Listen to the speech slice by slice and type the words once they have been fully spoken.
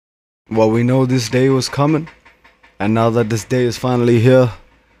Well, we know this day was coming, and now that this day is finally here,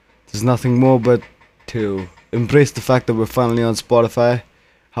 there's nothing more but to embrace the fact that we're finally on Spotify.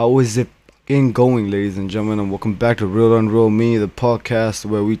 How is it fucking going, ladies and gentlemen? And welcome back to Real Unreal Me, the podcast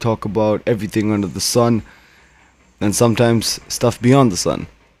where we talk about everything under the sun and sometimes stuff beyond the sun.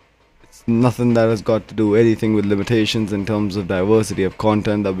 It's nothing that has got to do anything with limitations in terms of diversity of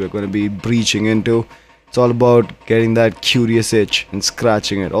content that we're going to be breaching into. It's all about getting that curious itch and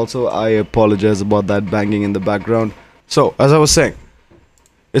scratching it. Also, I apologize about that banging in the background. So, as I was saying,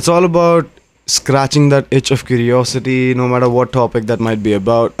 it's all about scratching that itch of curiosity, no matter what topic that might be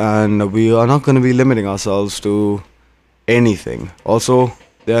about, and we are not going to be limiting ourselves to anything. Also,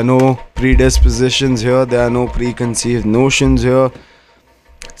 there are no predispositions here, there are no preconceived notions here.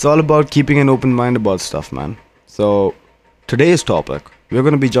 It's all about keeping an open mind about stuff, man. So, today's topic, we're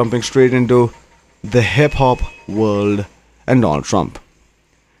going to be jumping straight into the hip hop world and Donald Trump.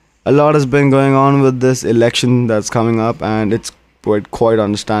 A lot has been going on with this election that's coming up, and it's quite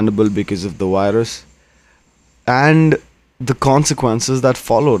understandable because of the virus and the consequences that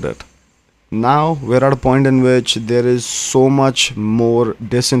followed it. Now we're at a point in which there is so much more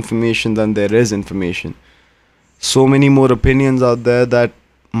disinformation than there is information. So many more opinions out there that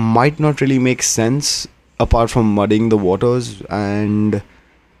might not really make sense apart from muddying the waters, and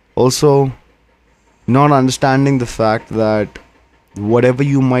also not understanding the fact that whatever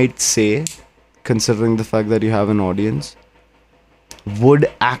you might say, considering the fact that you have an audience,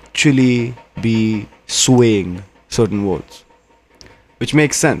 would actually be swaying certain votes. Which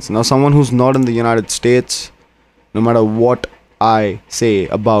makes sense. Now, someone who's not in the United States, no matter what I say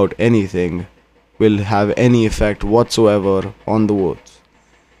about anything, will have any effect whatsoever on the votes.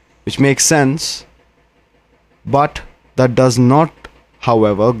 Which makes sense, but that does not,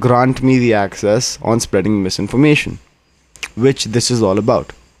 however, grant me the access on spreading misinformation, which this is all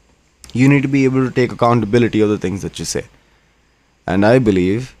about. You need to be able to take accountability of the things that you say. And I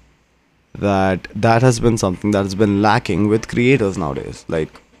believe that that has been something that has been lacking with creators nowadays.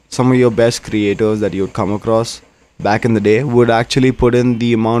 Like, some of your best creators that you would come across back in the day would actually put in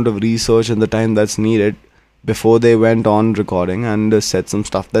the amount of research and the time that's needed before they went on recording and said some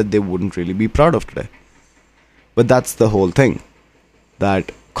stuff that they wouldn't really be proud of today. But that's the whole thing,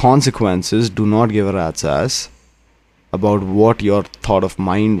 that consequences do not give a rat's ass about what your thought of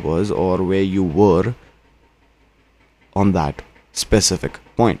mind was or where you were on that specific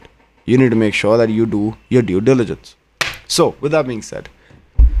point. You need to make sure that you do your due diligence. So, with that being said,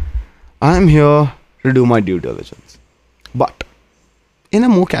 I'm here to do my due diligence, but in a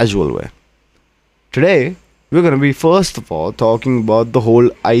more casual way. Today, we're going to be first of all talking about the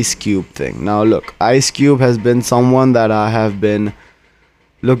whole Ice Cube thing. Now, look, Ice Cube has been someone that I have been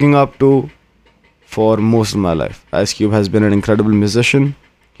looking up to for most of my life. Ice Cube has been an incredible musician.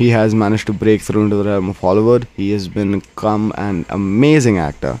 He has managed to break through into the realm of Hollywood. He has become an amazing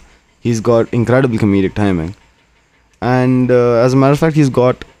actor. He's got incredible comedic timing. And as a matter of fact, he's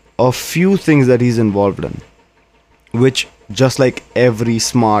got a few things that he's involved in, which, just like every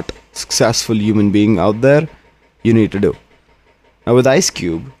smart, successful human being out there, you need to do. Now, with Ice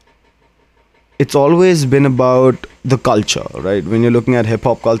Cube, it's always been about the culture, right? When you're looking at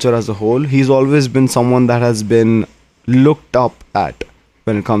hip-hop culture as a whole, he's always been someone that has been looked up at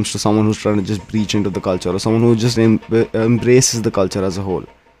when it comes to someone who's trying to just breach into the culture, or someone who just embraces the culture as a whole.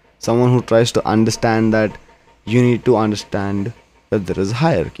 Someone who tries to understand that you need to understand that there is a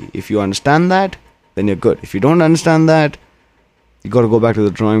hierarchy. If you understand that, then you're good. If you don't understand that, you got to go back to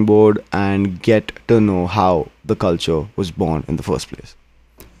the drawing board and get to know how the culture was born in the first place.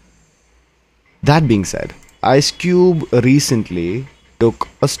 That being said, Ice Cube recently took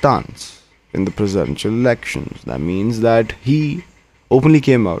a stance in the presidential elections. That means that he openly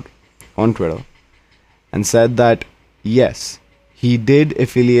came out on Twitter and said that yes, he did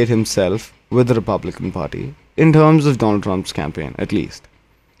affiliate himself with the Republican Party in terms of Donald Trump's campaign, at least.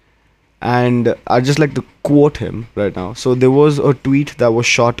 And I'd just like to quote him right now. So there was a tweet that was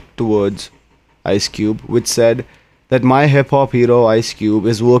shot towards Ice Cube, which said that my hip-hop hero Ice Cube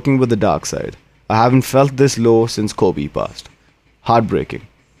is working with the dark side. I haven't felt this low since Kobe passed. Heartbreaking.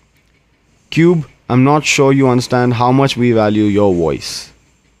 Cube, I'm not sure you understand how much we value your voice.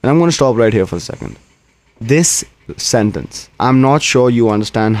 And I'm going to stop right here for a second. This sentence, I'm not sure you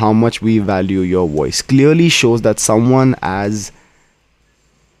understand how much we value your voice, clearly shows that someone as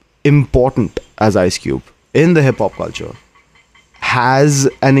important as Ice Cube in the hip-hop culture has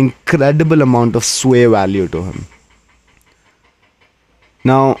an incredible amount of sway value to him.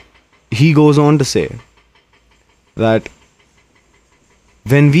 Now, he goes on to say that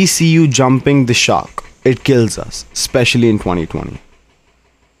when we see you jumping the shark, it kills us, especially in 2020.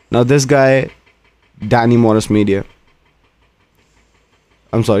 Now this guy, Danny Morris Media.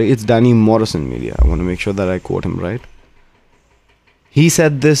 I'm sorry, it's Danny Morrison Media. I want to make sure that I quote him right. He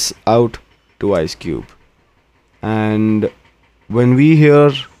said this out to Ice Cube. And when we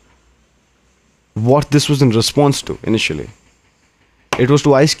hear what this was in response to initially, it was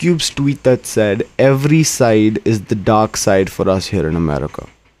to Ice Cube's tweet that said, "Every side is the dark side for us here in America.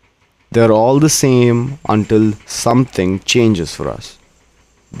 They're all the same until something changes for us.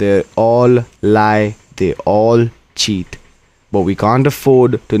 They all lie, they all cheat. But we can't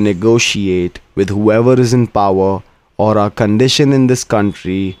afford to negotiate with whoever is in power, or our condition in this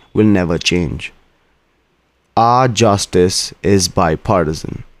country will never change. Our justice is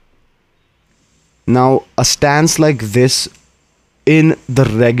bipartisan." Now, a stance like this in the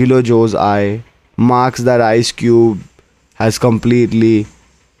regular Joe's eye marks that Ice Cube has completely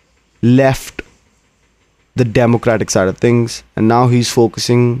left the Democratic side of things, and now he's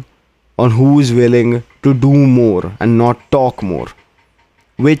focusing on who is willing to do more and not talk more,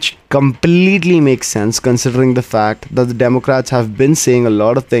 which completely makes sense considering the fact that the Democrats have been saying a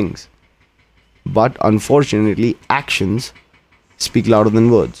lot of things, but unfortunately actions speak louder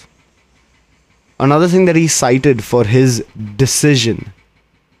than words. Another thing that he cited for his decision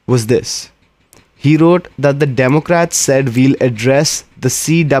was this. He wrote that the Democrats said we'll address the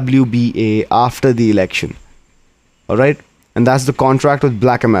CWBA after the election. Alright? And that's the contract with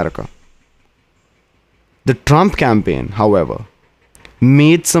Black America. The Trump campaign, however,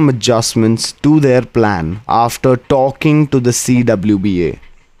 made some adjustments to their plan after talking to the CWBA.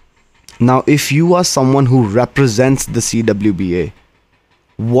 Now, if you are someone who represents the CWBA,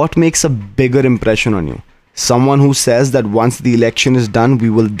 what makes a bigger impression on you? Someone who says that once the election is done, we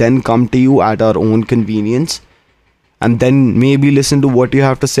will then come to you at our own convenience and then maybe listen to what you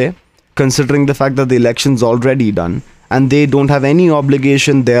have to say, considering the fact that the election's already done and they don't have any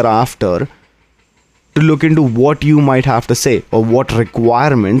obligation thereafter to look into what you might have to say or what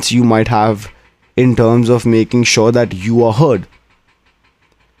requirements you might have in terms of making sure that you are heard.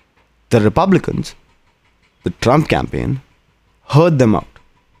 The Republicans, the Trump campaign, heard them out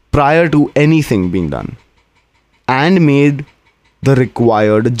prior to anything being done and made the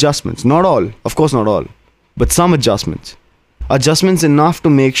required adjustments. Not all, of course not all, but some adjustments. Adjustments enough to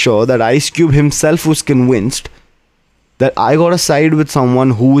make sure that Ice Cube himself was convinced that I gotta side with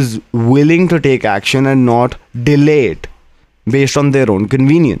someone who is willing to take action and not delay it based on their own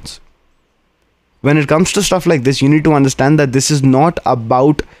convenience. When it comes to stuff like this, you need to understand that this is not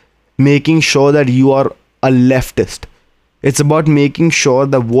about making sure that you are a leftist. It's about making sure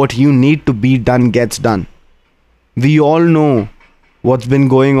that what you need to be done gets done. We all know what's been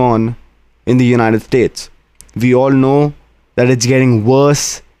going on in the United States. We all know that it's getting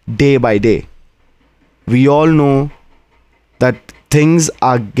worse day by day. We all know that things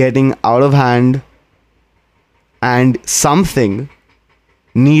are getting out of hand and something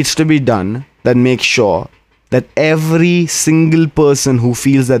needs to be done that makes sure that every single person who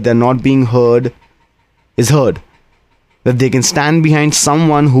feels that they're not being heard is heard. That they can stand behind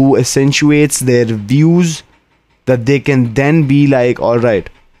someone who accentuates their views, that they can then be like, all right,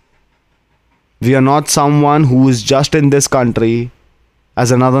 we are not someone who is just in this country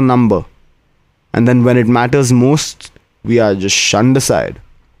as another number. And then when it matters most, we are just shunned aside.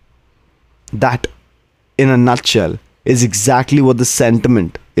 That, in a nutshell, is exactly what the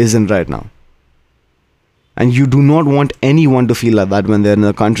sentiment is in right now. And you do not want anyone to feel like that when they're in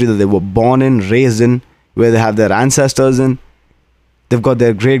a country that they were born in, raised in, where they have their ancestors in, they've got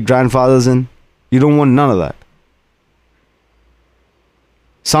their great-grandfathers in. You don't want none of that.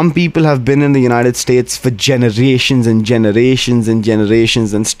 Some people have been in the United States for generations and generations and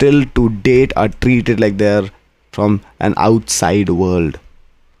generations and still to date are treated like they're from an outside world.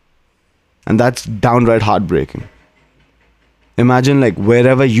 And that's downright heartbreaking. Imagine like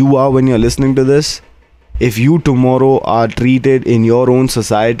wherever you are when you're listening to this, if you tomorrow are treated in your own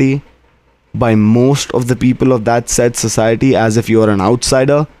society by most of the people of that said society as if you are an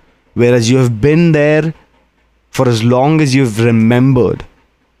outsider, whereas you have been there for as long as you've remembered.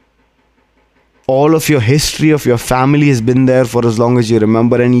 All of your history of your family has been there for as long as you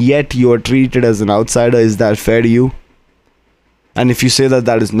remember, and yet you are treated as an outsider. Is that fair to you? And if you say that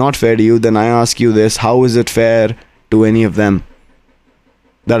that is not fair to you, then I ask you this: how is it fair to any of them?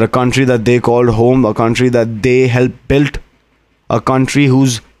 That a country that they called home, a country that they helped build, a country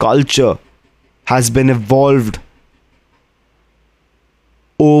whose culture has been evolved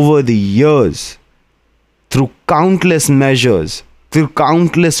over the years through countless measures, through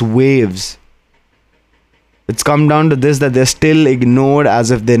countless waves. It's come down to this, that they're still ignored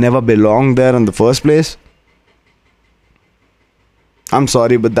as if they never belonged there in the first place. I'm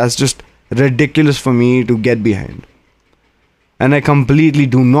sorry, but that's just ridiculous for me to get behind. And I completely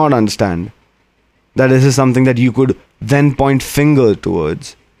do not understand that this is something that you could then point finger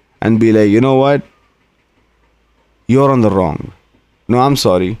towards and be like, you know what? You're on the wrong. No, I'm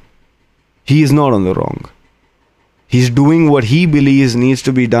sorry. He is not on the wrong. He's doing what he believes needs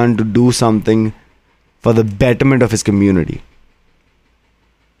to be done to do something for the betterment of his community.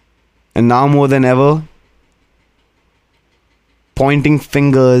 And now more than ever, pointing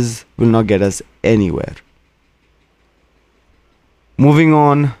fingers will not get us anywhere. Moving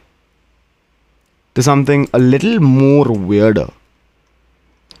on to something a little more weirder.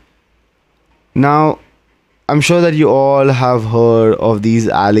 Now, I'm sure that you all have heard of these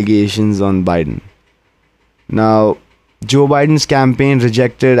allegations on Biden. Now, Joe Biden's campaign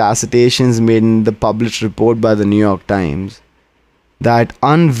rejected assertions made in the published report by the New York Times that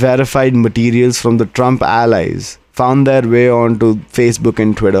unverified materials from the Trump allies found their way onto Facebook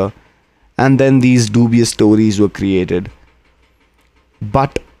and Twitter, and then these dubious stories were created.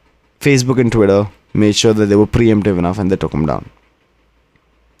 But Facebook and Twitter made sure that they were preemptive enough and they took them down.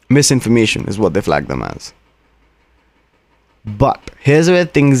 Misinformation is what they flagged them as. But here's where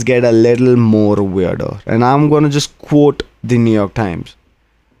things get a little more weirder, and I'm going to just quote the New York Times.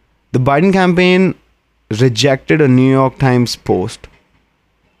 The Biden campaign rejected a New York Times post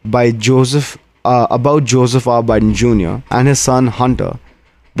by about Joseph R. Biden Jr. and his son Hunter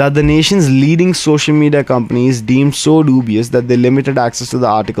that the nation's leading social media companies deemed so dubious that they limited access to the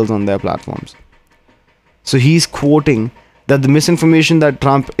articles on their platforms. So he's quoting that the misinformation that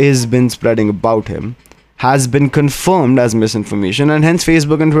Trump has been spreading about him has been confirmed as misinformation, and hence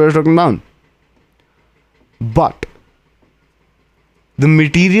Facebook and Twitter took him down. But the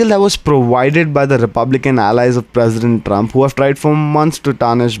material that was provided by the Republican allies of President Trump, who have tried for months to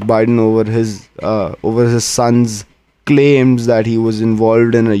tarnish Biden over his son's claims that he was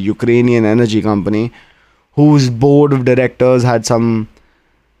involved in a Ukrainian energy company, whose board of directors had some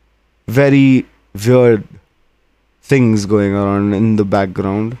very weird things going on in the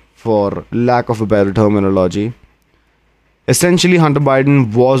background, for lack of a better terminology. Essentially, Hunter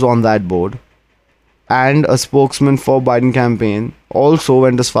Biden was on that board, and a spokesman for Biden campaign also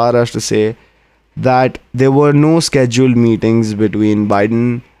went as far as to say that there were no scheduled meetings between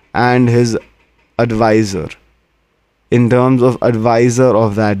Biden and his advisor, in terms of advisor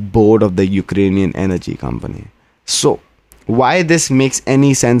of that board of the Ukrainian energy company. So, why this makes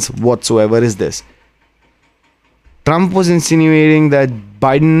any sense whatsoever is this. Trump was insinuating that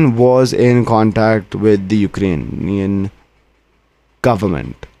Biden was in contact with the Ukrainian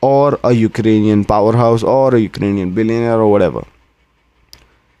government or a Ukrainian powerhouse or a Ukrainian billionaire or whatever.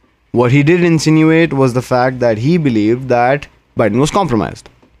 What he did insinuate was the fact that he believed that Biden was compromised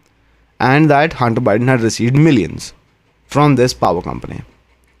and that Hunter Biden had received millions from this power company,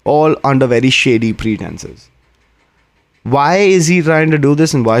 all under very shady pretenses. Why is he trying to do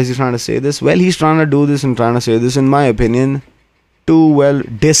this, and why is he trying to say this? Well, he's trying to do this and trying to say this, in my opinion, to,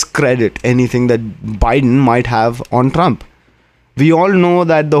 discredit anything that Biden might have on Trump. We all know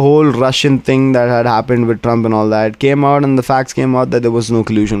that the whole Russian thing that had happened with Trump and all that came out, and the facts came out that there was no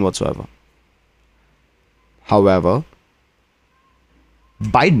collusion whatsoever. However,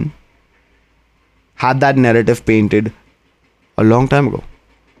 Biden had that narrative painted a long time ago.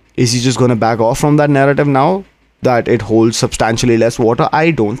 Is he just going to back off from that narrative now that it holds substantially less water?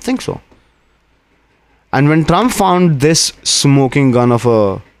 I don't think so. And when Trump found this smoking gun of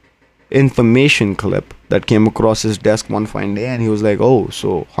a information clip that came across his desk one fine day, and he was like, oh,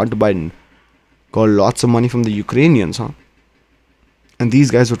 so Hunter Biden got lots of money from the Ukrainians, huh? And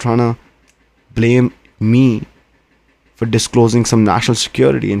these guys were trying to blame me for disclosing some national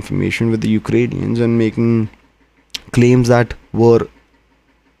security information with the Ukrainians and making claims that were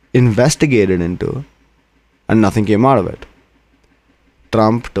investigated into, and nothing came out of it.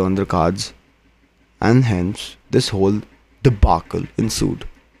 Trump turned the cards, and hence this whole debacle ensued.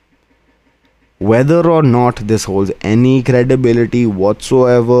 Whether or not this holds any credibility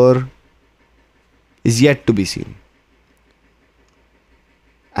whatsoever is yet to be seen.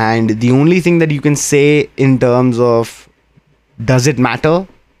 And the only thing that you can say in terms of does it matter,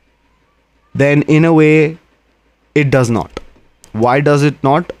 then in a way it does not. Why does it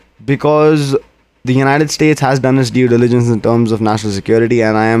not? Because the United States has done its due diligence in terms of national security,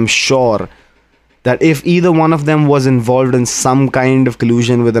 and I am sure that if either one of them was involved in some kind of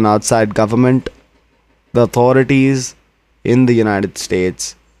collusion with an outside government, the authorities in the United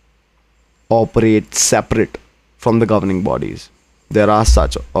States operate separate from the governing bodies. There are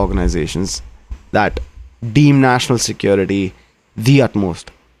such organizations that deem national security the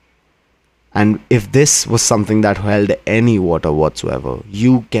utmost. And if this was something that held any water whatsoever,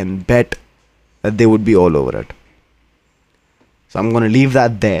 you can bet that they would be all over it. So I'm going to leave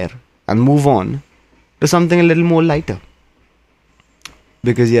that there and move on to something a little more lighter.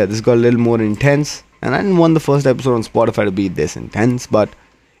 Because yeah, this got a little more intense. And I didn't want the first episode on Spotify to be this intense, but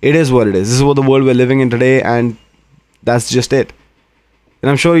it is what it is. This is what the world we're living in today, and that's just it. And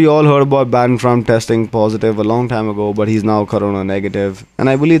I'm sure you all heard about Barron Trump testing positive a long time ago, but he's now corona negative.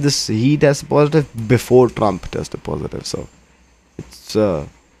 And I believe he tested positive before Trump tested positive. So it's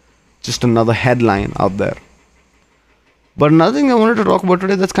just another headline out there. But another thing I wanted to talk about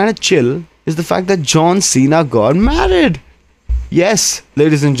today that's kind of chill is the fact that John Cena got married. Yes,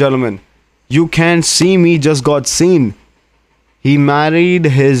 ladies and gentlemen, you can't see me, just got seen. He married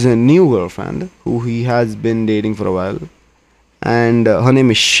his new girlfriend, who he has been dating for a while. And her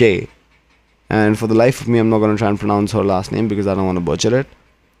name is Shay. And for the life of me, I'm not going to try and pronounce her last name because I don't want to butcher it.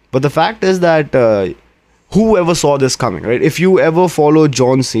 But the fact is that whoever saw this coming, right? If you ever followed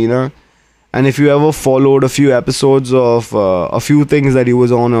John Cena, and if you ever followed a few episodes of a few things that he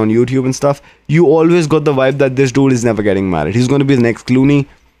was on YouTube and stuff, you always got the vibe that this dude is never getting married. He's going to be the next Clooney.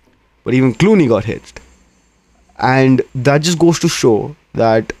 But even Clooney got hitched. And that just goes to show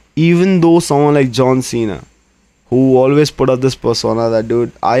that even though someone like John Cena, who always put up this persona that,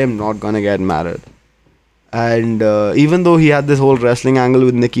 dude, I am not going to get married. And even though he had this whole wrestling angle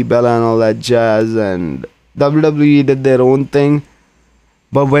with Nikki Bella and all that jazz, and WWE did their own thing.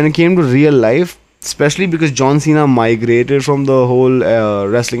 But when it came to real life, especially because John Cena migrated from the whole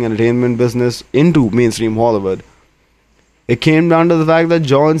wrestling entertainment business into mainstream Hollywood, it came down to the fact that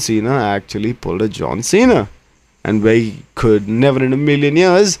John Cena actually pulled a John Cena. And we could never in a million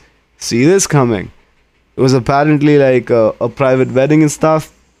years see this coming. It was apparently like a private wedding and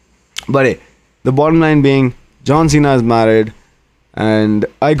stuff. But hey, the bottom line being, John Cena is married. And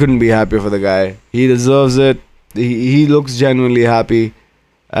I couldn't be happier for the guy. He deserves it. He looks genuinely happy.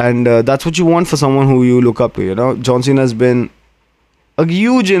 And that's what you want for someone who you look up to, you know. John Cena has been a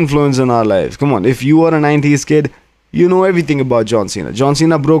huge influence in our lives. Come on, if you are a 90s kid, you know everything about John Cena. John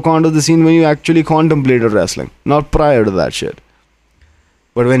Cena broke onto the scene when you actually contemplated wrestling, not prior to that shit.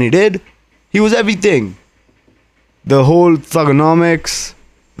 But when he did, he was everything. The whole Thugonomics,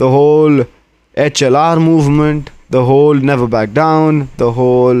 the whole HLR movement, the whole Never Back Down, the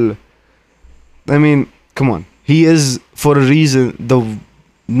whole... I mean, come on. He is, for a reason, the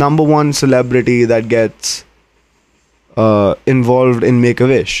number one celebrity that gets involved in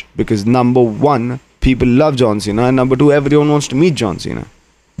Make-A-Wish. Because number one, people love John Cena, and number two, everyone wants to meet John Cena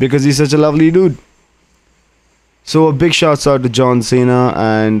because he's such a lovely dude. So a big shout out to John Cena,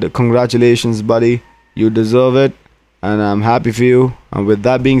 and congratulations, buddy. You deserve it, and I'm happy for you. And with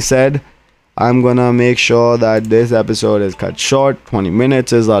that being said, I'm gonna make sure that this episode is cut short. 20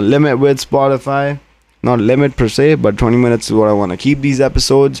 minutes is our limit with Spotify. Not limit per se, but 20 minutes is what I want to keep these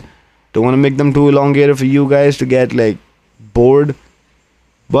episodes. Don't want to make them too elongated for you guys to get like bored.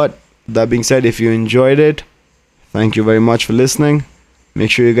 But that being said, if you enjoyed it, thank you very much for listening. Make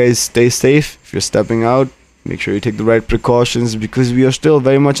sure you guys stay safe. If you're stepping out, make sure you take the right precautions, because we are still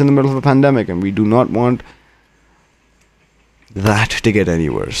very much in the middle of a pandemic and we do not want that to get any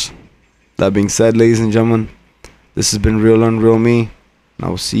worse. That being said, ladies and gentlemen, this has been Real Unreal Me, and I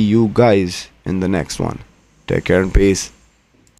will see you guys in the next one. Take care and peace.